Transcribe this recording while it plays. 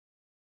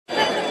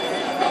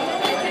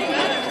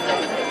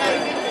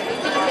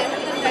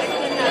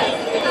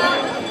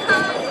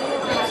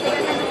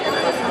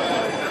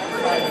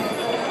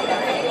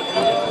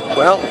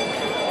Well,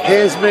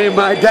 here's me and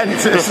my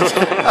dentist.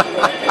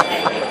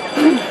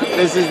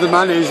 This is the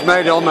man who's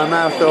made all my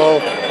mouth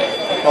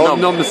all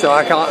numb so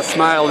I can't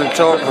smile and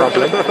talk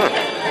properly.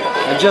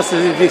 And just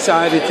as he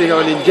decided to go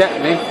and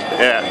inject me,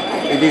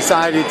 he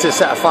decided to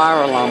set a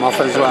fire alarm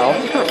off as well.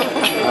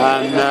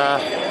 And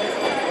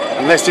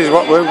this is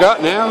what we've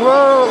got now.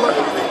 Whoa, look.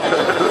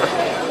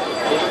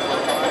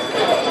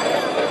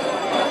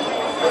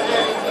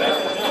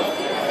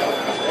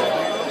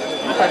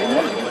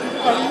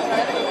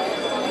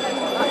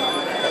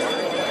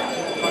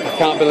 I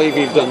can't believe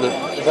you've done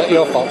that. Is that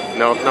your fault?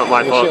 No, not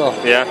my fault. Sure?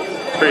 Yeah,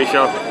 pretty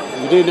sure.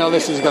 You do know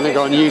this is going to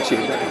go on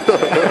YouTube.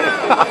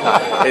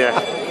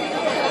 Yeah.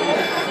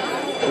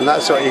 And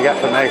that's what you get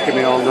for making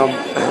me all numb.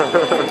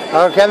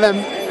 Okay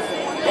then.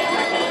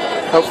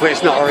 Hopefully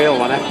it's not a real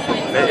one, eh?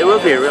 It will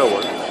be a real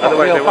one.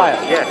 Otherwise real they fire?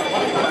 won't. Yeah.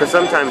 Because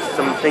sometimes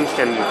some things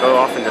can go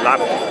off in the lab.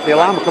 The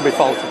alarm could be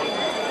faulty.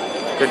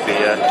 Could be,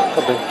 yeah.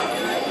 Could be.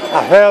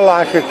 I feel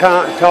like I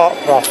can't talk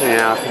properly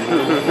now.